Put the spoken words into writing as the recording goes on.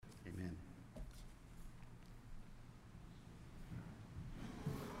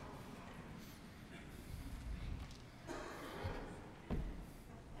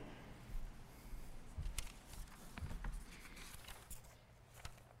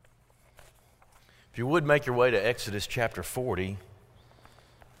If you would make your way to Exodus chapter 40,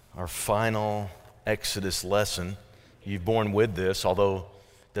 our final Exodus lesson. You've borne with this, although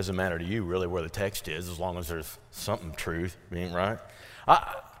it doesn't matter to you really where the text is, as long as there's something truth, right?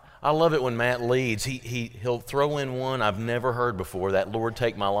 I love it when Matt leads. He'll throw in one I've never heard before. That Lord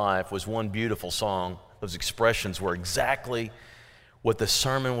Take My Life was one beautiful song. Those expressions were exactly what the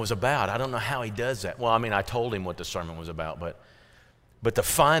sermon was about. I don't know how he does that. Well, I mean, I told him what the sermon was about, but to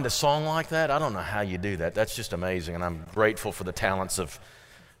find a song like that, I don't know how you do that. That's just amazing, and I'm grateful for the talents of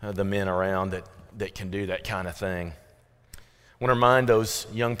the men around that can do that kind of thing. I want to remind those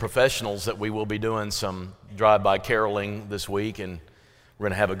young professionals that we will be doing some drive-by caroling this week, and we're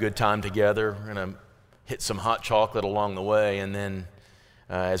going to have a good time together. We're going to hit some hot chocolate along the way, and then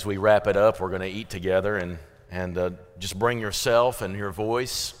as we wrap it up, we're going to eat together, and just bring yourself and your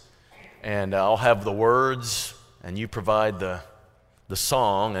voice, and I'll have the words, and you provide the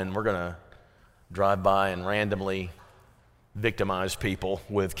song, and we're going to drive by and randomly victimize people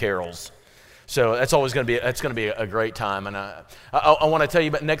with carols. So that's always going to be a great time. And I want to tell you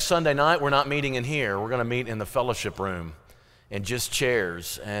about next Sunday night. We're not meeting in here. We're going to meet in the fellowship room in just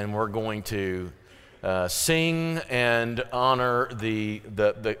chairs, and we're going to sing and honor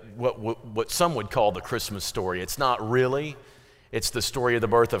what some would call the Christmas story. It's not really. It's the story of the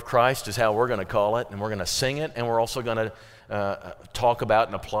birth of Christ is how we're going to call it, and we're going to sing it, and we're also going to talk about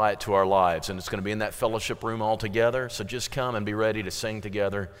and apply it to our lives. And it's going to be in that fellowship room all together, so just come and be ready to sing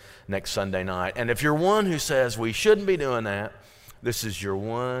together next Sunday night. And if you're one who says we shouldn't be doing that, this is your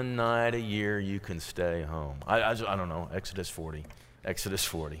one night a year you can stay home. I don't know, Exodus 40.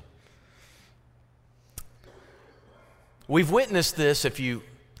 We've witnessed this. If you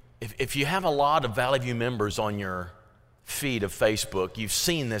have a lot of Valley View members on your feed of Facebook, you've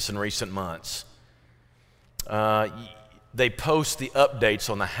seen this in recent months. They post the updates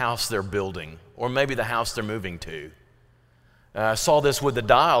on the house they're building, or maybe the house they're moving to. I saw this with the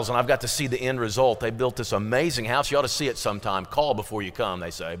Dials, and I've got to see the end result. They built this amazing house. You ought to see it sometime. Call before you come, they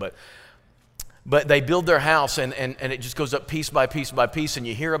say. But they build their house, and it just goes up piece by piece by piece, and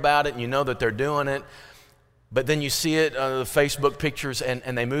you hear about it, and you know that they're doing it. But then you see it on the Facebook pictures,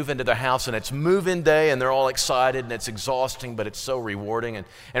 and they move into their house, and it's move-in day, and they're all excited, and it's exhausting, but it's so rewarding.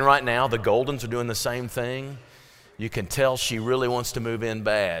 And right now, the Goldens are doing the same thing. You can tell she really wants to move in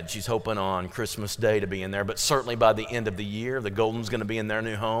bad. She's hoping on Christmas Day to be in there, but certainly by the end of the year, the Golden's going to be in their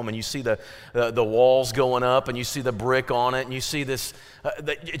new home, and you see the walls going up, and you see the brick on it, and you see this,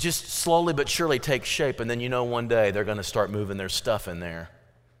 it just slowly but surely takes shape, and then you know one day they're going to start moving their stuff in there.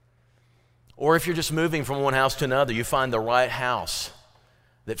 Or if you're just moving from one house to another, you find the right house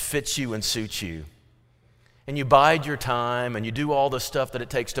that fits you and suits you. And you bide your time, and you do all the stuff that it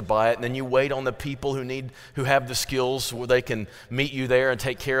takes to buy it, and then you wait on the people who have the skills where they can meet you there and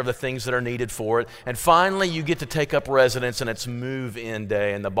take care of the things that are needed for it. And finally, you get to take up residence, and it's move-in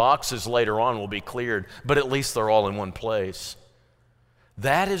day, and the boxes later on will be cleared, but at least they're all in one place.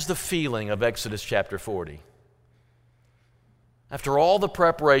 That is the feeling of Exodus chapter 40. After all the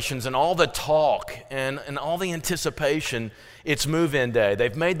preparations and all the talk and all the anticipation, it's move-in day.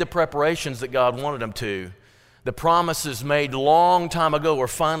 They've made the preparations that God wanted them to. The promises made long time ago are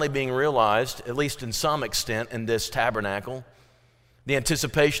finally being realized, at least in some extent, in this tabernacle. The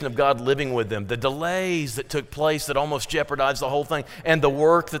anticipation of God living with them, the delays that took place that almost jeopardized the whole thing, and the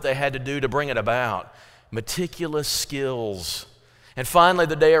work that they had to do to bring it about. Meticulous skills. And finally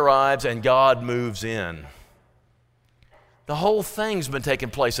the day arrives and God moves in. The whole thing's been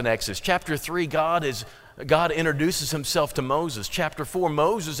taking place in Exodus. Chapter 3, God introduces himself to Moses. Chapter 4,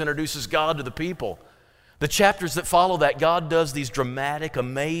 Moses introduces God to the people. The chapters that follow that, God does these dramatic,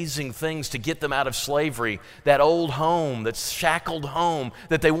 amazing things to get them out of slavery. That old home, that shackled home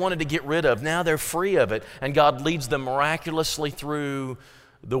that they wanted to get rid of, now they're free of it. And God leads them miraculously through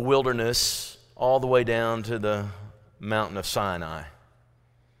the wilderness all the way down to the mountain of Sinai.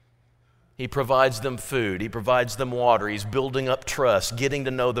 He provides them food. He provides them water. He's building up trust, getting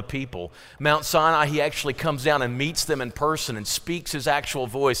to know the people. Mount Sinai, he actually comes down and meets them in person and speaks his actual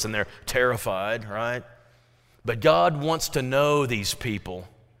voice, and they're terrified, right? But God wants to know these people.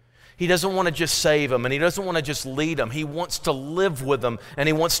 He doesn't want to just save them, and he doesn't want to just lead them. He wants to live with them, and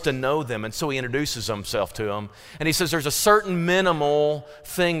he wants to know them, and so he introduces himself to them. And he says there's a certain minimal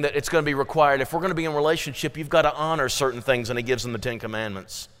thing that it's going to be required. If we're going to be in a relationship, you've got to honor certain things, and he gives them the 10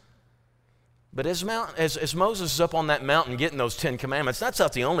 Commandments. But as Moses is up on that mountain getting those 10 Commandments, that's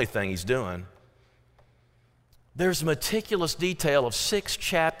not the only thing he's doing. There's meticulous detail of 6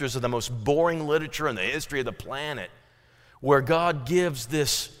 chapters of the most boring literature in the history of the planet where God gives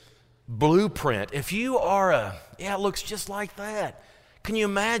this blueprint. If you are it looks just like that. Can you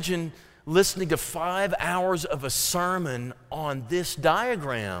imagine listening to 5 hours of a sermon on this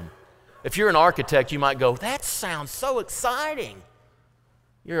diagram. If you're an architect, you might go, that sounds so exciting.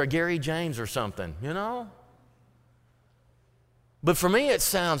 You're a Gary James or something, you know? But for me, it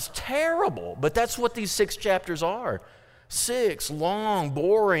sounds terrible. But that's what these 6 chapters are. 6 long,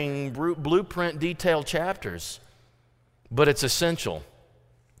 boring, blueprint, detailed chapters. But it's essential.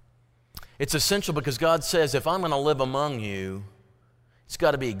 It's essential because God says, if I'm going to live among you, it's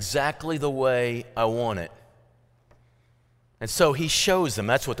got to be exactly the way I want it. And so he shows them.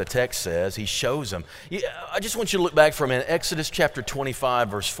 That's what the text says. He shows them. I just want you to look back for a minute. Exodus chapter 25,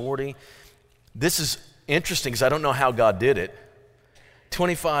 verse 40. This is interesting because I don't know how God did it.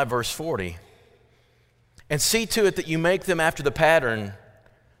 25, verse 40. And see to it that you make them after the pattern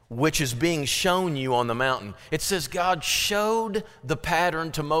which is being shown you on the mountain. It says God showed the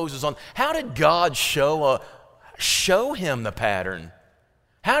pattern to Moses on. How did God show him the pattern?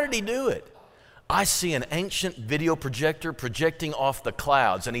 How did he do it? I see an ancient video projector projecting off the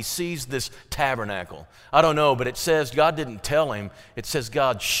clouds, and he sees this tabernacle. I don't know, but it says God didn't tell him. It says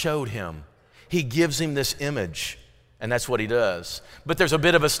God showed him. He gives him this image, and that's what he does. But there's a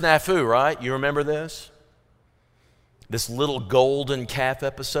bit of a snafu, right? You remember this? This little golden calf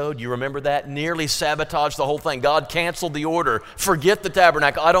episode, you remember that? Nearly sabotaged the whole thing. God canceled the order. Forget the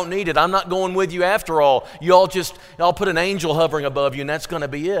tabernacle. I don't need it. I'm not going with you after all. I'll put an angel hovering above you and that's going to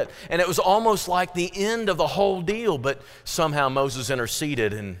be it. And it was almost like the end of the whole deal, but somehow Moses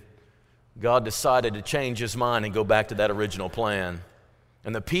interceded and God decided to change his mind and go back to that original plan.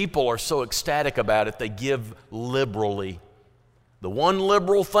 And the people are so ecstatic about it, they give liberally. The one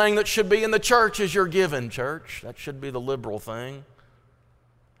liberal thing that should be in the church is your giving, church. That should be the liberal thing.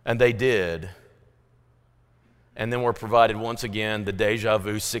 And they did. And then we're provided once again the deja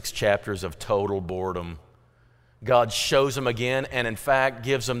vu 6 chapters of total boredom. God shows them again and in fact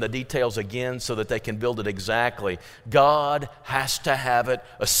gives them the details again so that they can build it exactly. God has to have it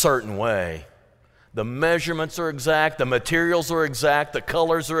a certain way. The measurements are exact, the materials are exact, the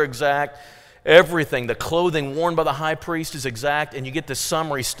colors are exact. Everything, the clothing worn by the high priest is exact, and you get the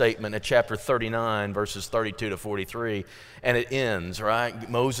summary statement at chapter 39, verses 32 to 43, and it ends, right?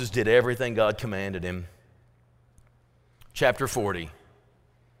 Moses did everything God commanded him. Chapter 40.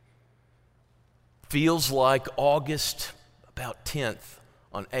 Feels like August about 10th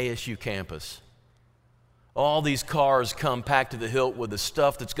on ASU campus. All these cars come packed to the hilt with the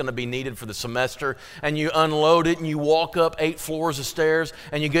stuff that's going to be needed for the semester, and you unload it and you walk up 8 floors of stairs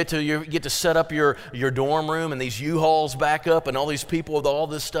and you get to set up your dorm room, and these U-Hauls back up and all these people with all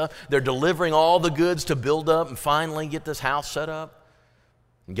this stuff. They're delivering all the goods to build up and finally get this house set up.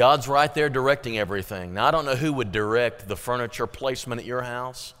 And God's right there directing everything. Now, I don't know who would direct the furniture placement at your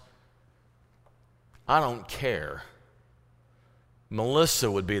house. I don't care.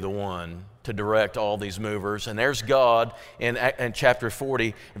 Melissa would be the one to direct all these movers. And there's God in chapter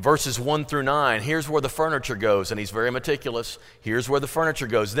 40, verses 1 through 9. Here's where the furniture goes, and he's very meticulous. Here's where the furniture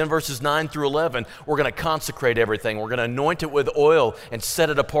goes. Then verses 9 through 11, we're going to consecrate everything. We're going to anoint it with oil and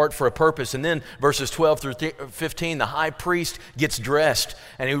set it apart for a purpose. And then verses 12 through 15, the high priest gets dressed,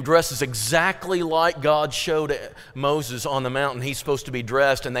 and he dresses exactly like God showed Moses on the mountain. He's supposed to be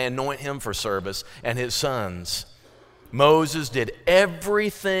dressed, and they anoint him for service and his sons. Moses did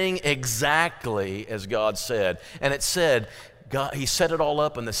everything exactly as God said. And it said, he set it all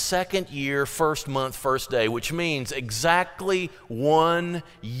up in the 2nd year, 1st month, 1st day, which means exactly 1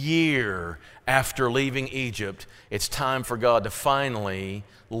 year after leaving Egypt, it's time for God to finally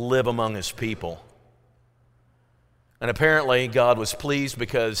live among his people. And apparently God was pleased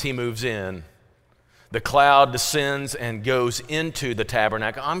because he moves in. The cloud descends and goes into the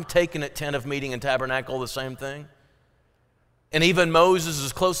tabernacle. I'm taking it tent of meeting and tabernacle the same thing. And even Moses,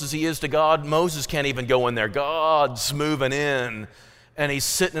 as close as he is to God, Moses can't even go in there. God's moving in, and he's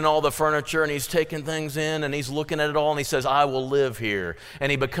sitting in all the furniture, and he's taking things in, and he's looking at it all, and he says, I will live here.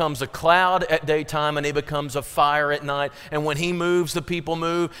 And he becomes a cloud at daytime, and he becomes a fire at night. And when he moves, the people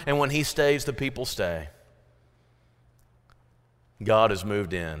move, and when he stays, the people stay. God has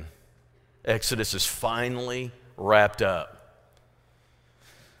moved in. Exodus is finally wrapped up.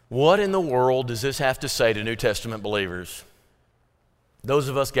 What in the world does this have to say to New Testament believers? Those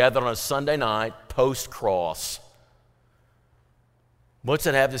of us gathered on a Sunday night post-cross. What's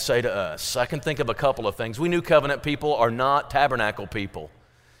it have to say to us? I can think of a couple of things. We New Covenant people are not tabernacle people.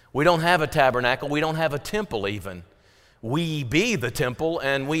 We don't have a tabernacle. We don't have a temple even. We be the temple,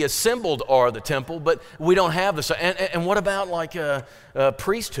 and we assembled are the temple, but we don't have this. And what about like a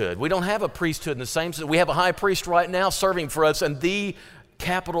priesthood? We don't have a priesthood in the same sense. We have a high priest right now serving for us, and the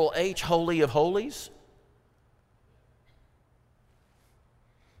capital H, Holy of Holies.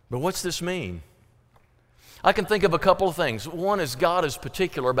 But what's this mean? I can think of a couple of things. One is God is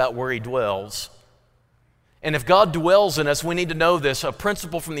particular about where He dwells. And if God dwells in us, we need to know this, a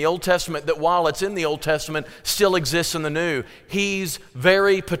principle from the Old Testament that while it's in the Old Testament, still exists in the New. He's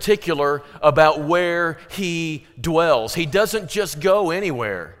very particular about where He dwells. He doesn't just go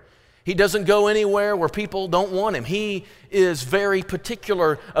anywhere. He doesn't go anywhere where people don't want Him. He is very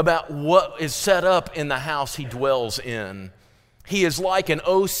particular about what is set up in the house He dwells in. He is like an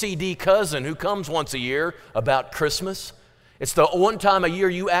OCD cousin who comes once a year about Christmas. It's the one time a year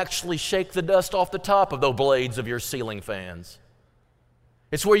you actually shake the dust off the top of the blades of your ceiling fans.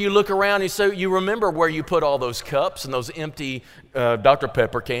 It's where you look around and so you remember where you put all those cups and those empty Dr.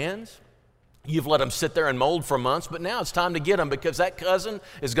 Pepper cans. You've let them sit there and mold for months, but now it's time to get them because that cousin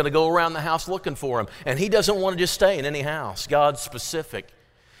is going to go around the house looking for them. And he doesn't want to just stay in any house. God's specific.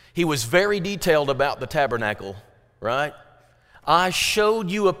 He was very detailed about the tabernacle, right? I showed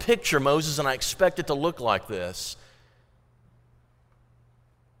you a picture, Moses, and I expect it to look like this.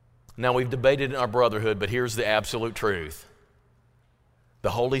 Now, we've debated in our brotherhood, but here's the absolute truth. The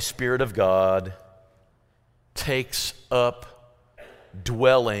Holy Spirit of God takes up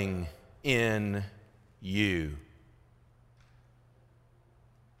dwelling in you.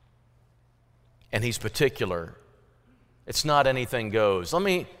 And He's particular. It's not anything goes. Let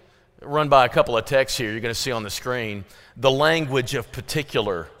me run by a couple of texts here you're going to see on the screen. The language of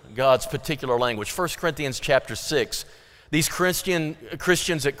particular, God's particular language. 1 Corinthians chapter 6. These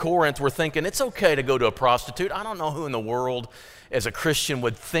Christians at Corinth were thinking, it's okay to go to a prostitute. I don't know who in the world as a Christian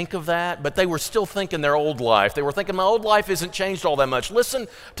would think of that, but they were still thinking their old life. They were thinking, my old life isn't changed all that much. Listen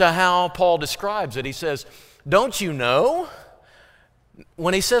to how Paul describes it. He says, don't you know?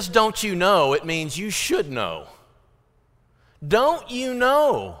 When he says, don't you know, it means you should know. Don't you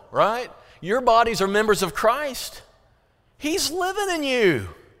know, right? Your bodies are members of Christ. He's living in you.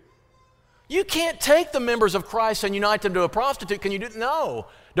 You can't take the members of Christ and unite them to a prostitute. Can you do it? No.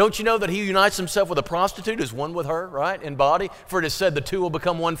 Don't you know that He unites Himself with a prostitute is one with her, right, in body? For it is said the two will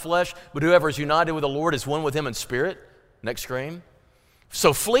become one flesh, but whoever is united with the Lord is one with Him in spirit. Next screen.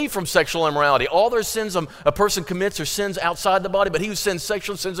 So flee from sexual immorality. All their sins a person commits are sins outside the body, but he who sins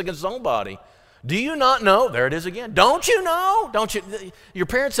sexually sins against his own body. Do you not know? There it is again. Don't you know? Don't you? Your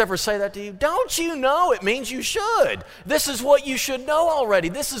parents ever say that to you? Don't you know? It means you should. This is what you should know already.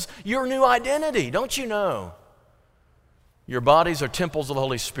 This is your new identity. Don't you know? Your bodies are temples of the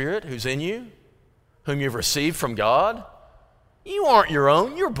Holy Spirit who's in you, whom you've received from God. You aren't your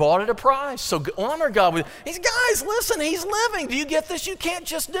own. You're bought at a price. So honor God with it. Guys, listen, He's living. Do you get this? You can't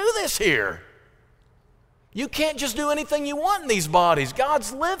just do this here. You can't just do anything you want in these bodies.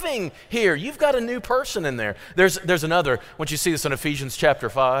 God's living here. You've got a new person in there. There's another. Once you see this in Ephesians chapter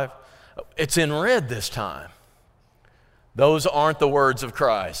 5, it's in red this time. Those aren't the words of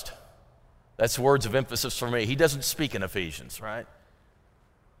Christ. That's words of emphasis for me. He doesn't speak in Ephesians, right?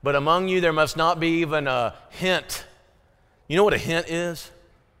 But among you there must not be even a hint. You know what a hint is?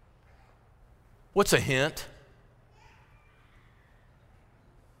 What's a hint?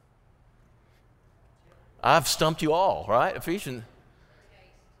 I've stumped you all, right? Ephesians.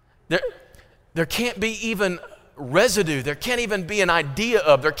 There can't be even residue. There can't even be an idea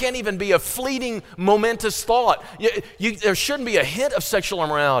of. There can't even be a fleeting, momentous thought. There shouldn't be a hint of sexual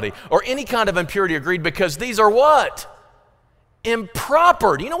immorality or any kind of impurity or greed because these are what?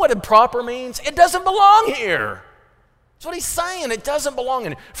 Improper. Do you know what improper means? It doesn't belong here. That's what he's saying. It doesn't belong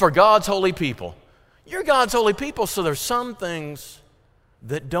in for God's holy people. You're God's holy people, so there's some things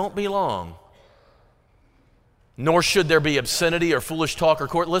that don't belong. Nor should there be obscenity or foolish talk or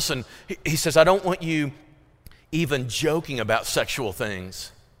court. Listen, he says, I don't want you even joking about sexual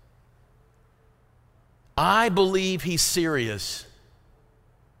things. I believe he's serious.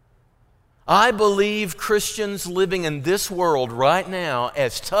 I believe Christians living in this world right now,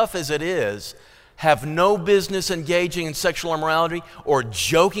 as tough as it is, have no business engaging in sexual immorality or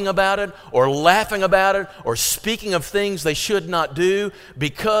joking about it or laughing about it or speaking of things they should not do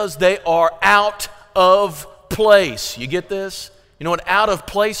because they are out of place. You get this? You know what out of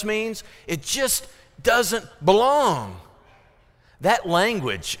place means? It just doesn't belong. That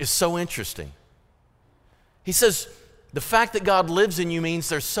language is so interesting. He says, the fact that God lives in you means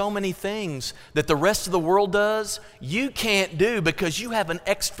there's so many things that the rest of the world does you can't do because you have an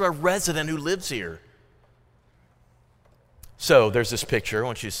extra resident who lives here. So there's this picture. I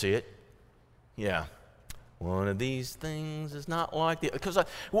want you to see it. Yeah. One of these things is not like the because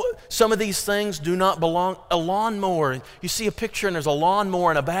some of these things do not belong. A lawnmower. You see a picture and there's a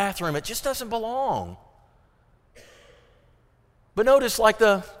lawnmower in a bathroom. It just doesn't belong. But notice like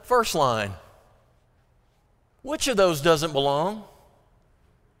the first line. Which of those doesn't belong?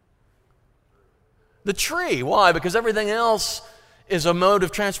 The tree. Why? Because everything else is a mode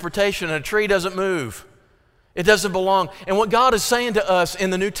of transportation, and a tree doesn't move. It doesn't belong. And what God is saying to us in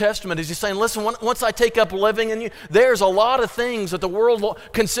the New Testament is He's saying, listen, once I take up living in you, there's a lot of things that the world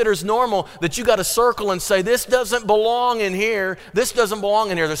considers normal that you got to circle and say, this doesn't belong in here. This doesn't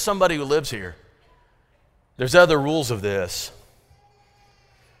belong in here. There's somebody who lives here. There's other rules of this.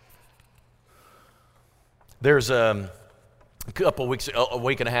 There's a couple weeks, a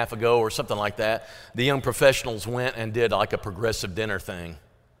week and a half ago or something like that, the young professionals went and did like a progressive dinner thing.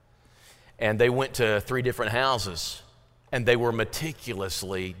 And they went to 3 different houses, and they were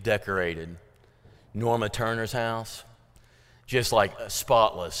meticulously decorated. Norma Turner's house, just like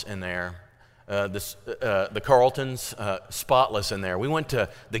spotless in there. The Carltons, spotless in there. We went to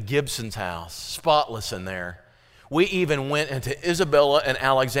the Gibson's house, spotless in there. We even went into Isabella and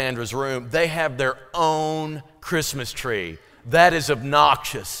Alexandra's room. They have their own Christmas tree. That is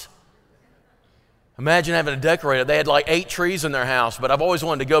obnoxious. Imagine having to decorate it. They had like 8 trees in their house, but I've always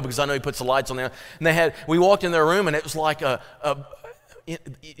wanted to go because I know he puts the lights on there. And we walked in their room, and it was like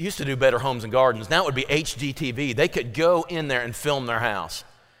it used to do Better Homes and Gardens. Now it would be HGTV. They could go in there and film their house.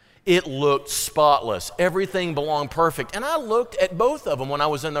 It looked spotless. Everything belonged perfect. And I looked at both of them when I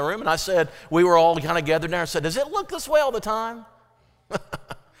was in the room, and I said, we were all kind of gathered there, and said, does it look this way all the time?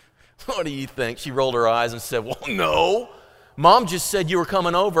 What do you think? She rolled her eyes and said, well, no. Mom just said you were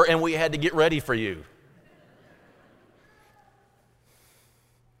coming over, and we had to get ready for you.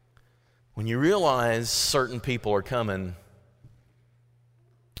 When you realize certain people are coming,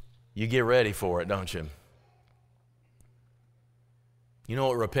 you get ready for it, don't you? You know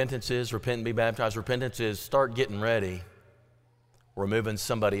what repentance is? Repent and be baptized. Repentance is start getting ready. We're moving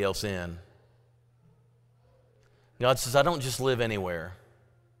somebody else in. God says, I don't just live anywhere.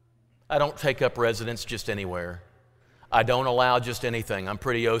 I don't take up residence just anywhere. I don't allow just anything. I'm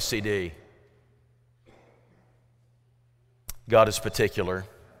pretty OCD. God is particular.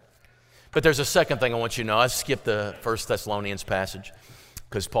 But there's a second thing I want you to know. I skipped the 1 Thessalonians passage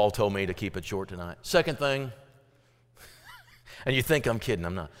because Paul told me to keep it short tonight. Second thing, and you think I'm kidding,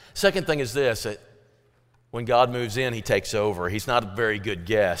 I'm not. Second thing is this, that when God moves in, He takes over. He's not a very good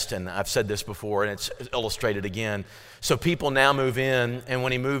guest, and I've said this before, and it's illustrated again. So people now move in, and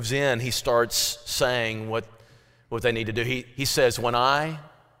when He moves in, He starts saying what they need to do. He says, when I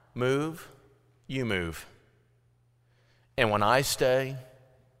move, you move. And when I stay,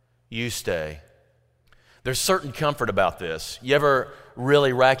 you stay. There's certain comfort about this. You ever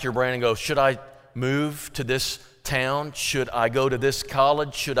really rack your brain and go, should I move to this town? Should I go to this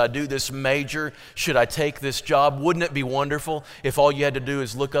college? Should I do this major? Should I take this job? Wouldn't it be wonderful if all you had to do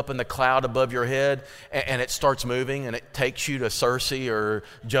is look up in the cloud above your head and it starts moving and it takes you to Searcy or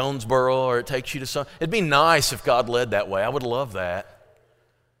Jonesboro or it takes you to some... It'd be nice if God led that way. I would love that.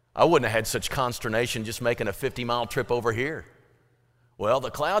 I wouldn't have had such consternation just making a 50-mile trip over here. Well,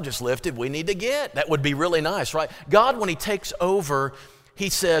 the cloud just lifted. We need to get. That would be really nice, right? God, when He takes over, He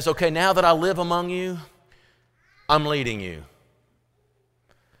says, okay, now that I live among you, I'm leading you.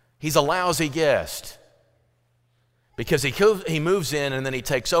 He's a lousy guest because he moves in and then He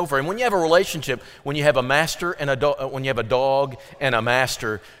takes over. And when you have a relationship, when you have a master and when you have a dog and a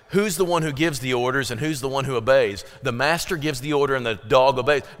master, who's the one who gives the orders and who's the one who obeys? The master gives the order and the dog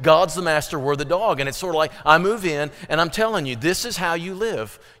obeys. God's the master, we're the dog. And it's sort of like, I move in and I'm telling you, this is how you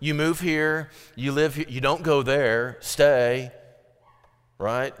live. You move here, you live here, you don't go there, stay,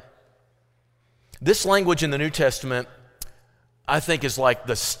 right? This language in the New Testament, I think, is like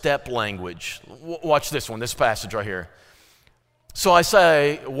the step language. Watch this one, this passage right here. So I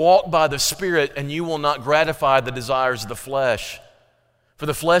say, walk by the Spirit, and you will not gratify the desires of the flesh. For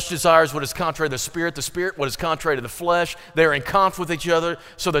the flesh desires what is contrary to the Spirit what is contrary to the flesh. They are in conflict with each other,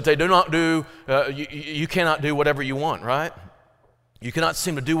 so that they do not do, you cannot do whatever you want, right? You cannot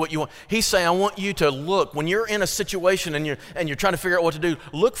seem to do what you want. He's saying, I want you to look. When you're in a situation and you're trying to figure out what to do,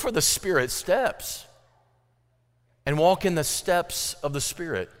 look for the Spirit's steps and walk in the steps of the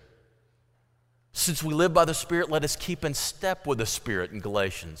Spirit. Since we live by the Spirit, let us keep in step with the Spirit in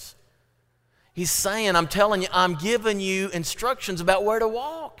Galatians. He's saying, I'm telling you, I'm giving you instructions about where to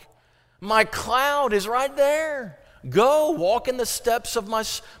walk. My cloud is right there. Go walk in the steps of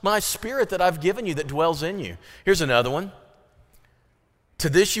my Spirit that I've given you that dwells in you. Here's another one. To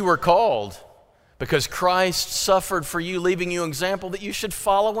this you were called, because Christ suffered for you, leaving you an example that you should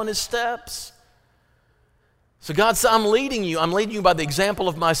follow in His steps. So God said, I'm leading you by the example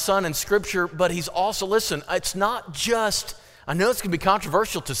of my Son in Scripture, but He's also, listen, it's not just, I know it's going to be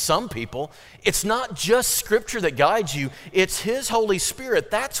controversial to some people. It's not just Scripture that guides you, it's His Holy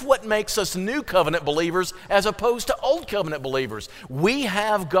Spirit. That's what makes us new covenant believers as opposed to old covenant believers. We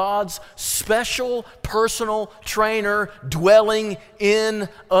have God's special personal trainer dwelling in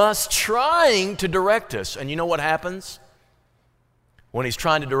us, trying to direct us. And you know what happens? When He's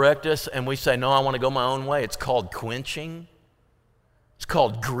trying to direct us and we say, no, I want to go my own way, it's called quenching. It's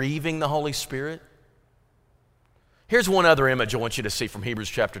called grieving the Holy Spirit. Here's one other image I want you to see from Hebrews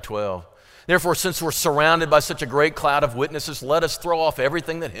chapter 12. Therefore, since we're surrounded by such a great cloud of witnesses, let us throw off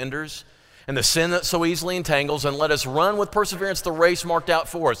everything that hinders and the sin that so easily entangles, and let us run with perseverance the race marked out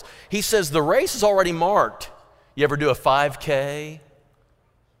for us. He says the race is already marked. You ever do a 5K?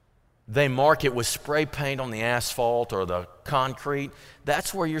 They mark it with spray paint on the asphalt or the concrete.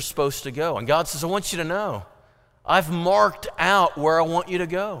 That's where you're supposed to go. And God says, I want you to know, I've marked out where I want you to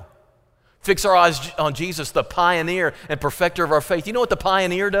go. Fix our eyes on Jesus, the pioneer and perfecter of our faith. You know what the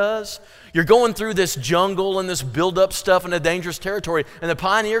pioneer does? You're going through this jungle and this build-up stuff in a dangerous territory, and the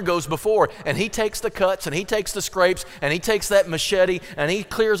pioneer goes before, and he takes the cuts, and he takes the scrapes, and he takes that machete, and he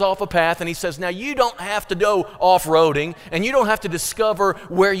clears off a path, and he says, now you don't have to go off-roading, and you don't have to discover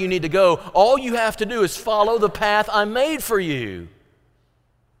where you need to go. All you have to do is follow the path I made for you.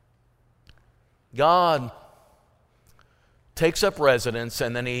 God takes up residence,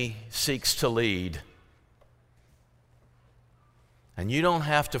 and then He seeks to lead. And you don't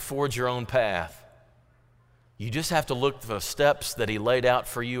have to forge your own path. You just have to look for the steps that He laid out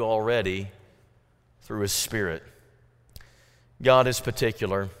for you already through His Spirit. God is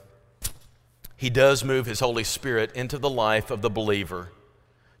particular. He does move His Holy Spirit into the life of the believer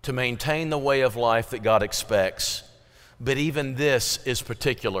to maintain the way of life that God expects. But even this is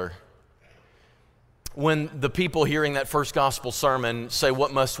particular. When the people hearing that first gospel sermon say,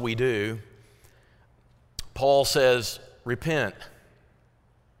 what must we do? Paul says, repent.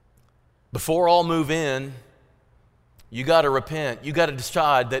 Before all move in, you got to repent. You got to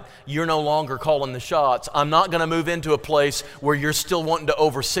decide that you're no longer calling the shots. I'm not going to move into a place where you're still wanting to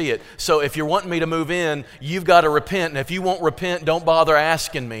oversee it. So if you're wanting me to move in, you've got to repent. And if you won't repent, don't bother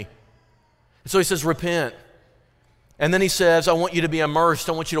asking me. So he says, repent. And then he says, I want you to be immersed.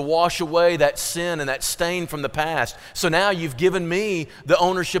 I want you to wash away that sin and that stain from the past. So now you've given me the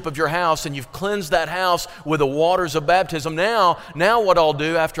ownership of your house, and you've cleansed that house with the waters of baptism. Now what I'll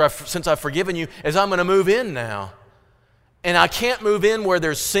do since I've forgiven you is I'm going to move in now. And I can't move in where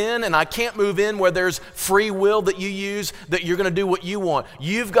there's sin, and I can't move in where there's free will that you use, that you're going to do what you want.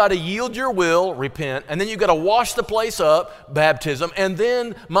 You've got to yield your will, repent, and then you've got to wash the place up, baptism, and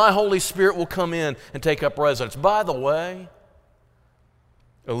then my Holy Spirit will come in and take up residence. By the way,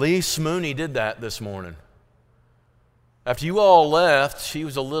 Elise Mooney did that this morning. After you all left, she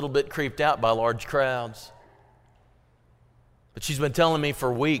was a little bit creeped out by large crowds. But she's been telling me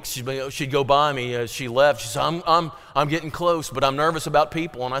for weeks, she'd go by me as she left. She said, I'm getting close, but I'm nervous about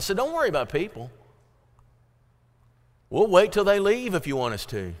people. And I said, don't worry about people. We'll wait till they leave if you want us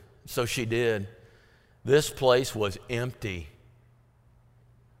to. So she did. This place was empty.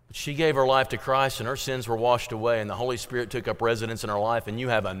 But she gave her life to Christ, and her sins were washed away, and the Holy Spirit took up residence in her life, and you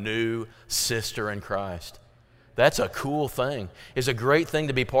have a new sister in Christ. That's a cool thing. It's a great thing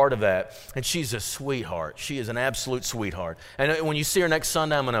to be part of that. And she's a sweetheart. She is an absolute sweetheart. And when you see her next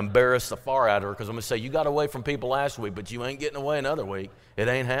Sunday, I'm going to embarrass the far out of her because I'm going to say, you got away from people last week, but you ain't getting away another week. It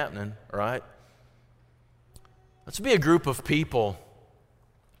ain't happening, right? Let's be a group of people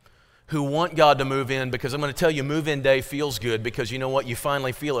who want God to move in, because I'm going to tell you, move-in day feels good because you know what? You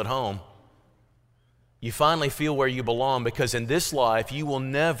finally feel at home. You finally feel where you belong, because in this life, you will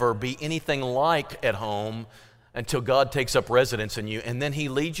never be anything like at home until God takes up residence in you, and then He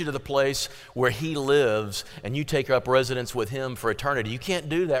leads you to the place where He lives, and you take up residence with Him for eternity. You can't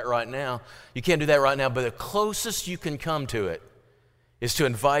do that right now. You can't do that right now, but the closest you can come to it is to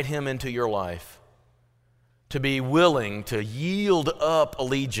invite Him into your life, to be willing to yield up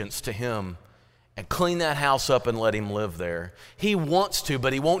allegiance to Him and clean that house up and let Him live there. He wants to,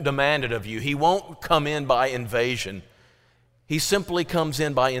 but He won't demand it of you. He won't come in by invasion. He simply comes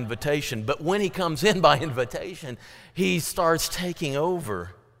in by invitation. But when He comes in by invitation, He starts taking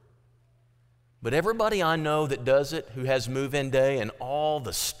over. But everybody I know that does it, who has move-in day and all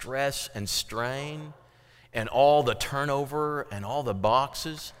the stress and strain and all the turnover and all the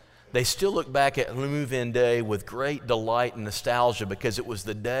boxes, they still look back at move-in day with great delight and nostalgia, because it was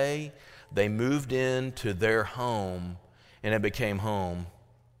the day they moved into their home and it became home.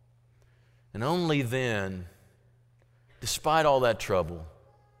 And only then, despite all that trouble,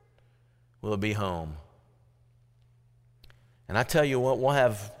 will it be home. And I tell you what, we'll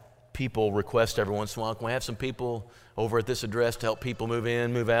have people request every once in a while, can we have some people over at this address to help people move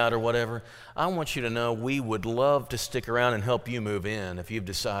in, move out, or whatever? I want you to know we would love to stick around and help you move in if you've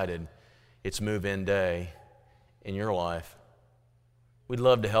decided it's move-in day in your life. We'd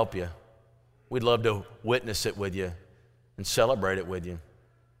love to help you. We'd love to witness it with you and celebrate it with you.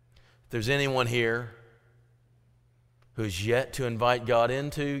 If there's anyone here who's yet to invite God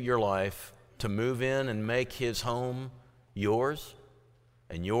into your life to move in and make His home yours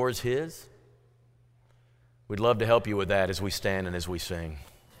and yours His, we'd love to help you with that as we stand and as we sing.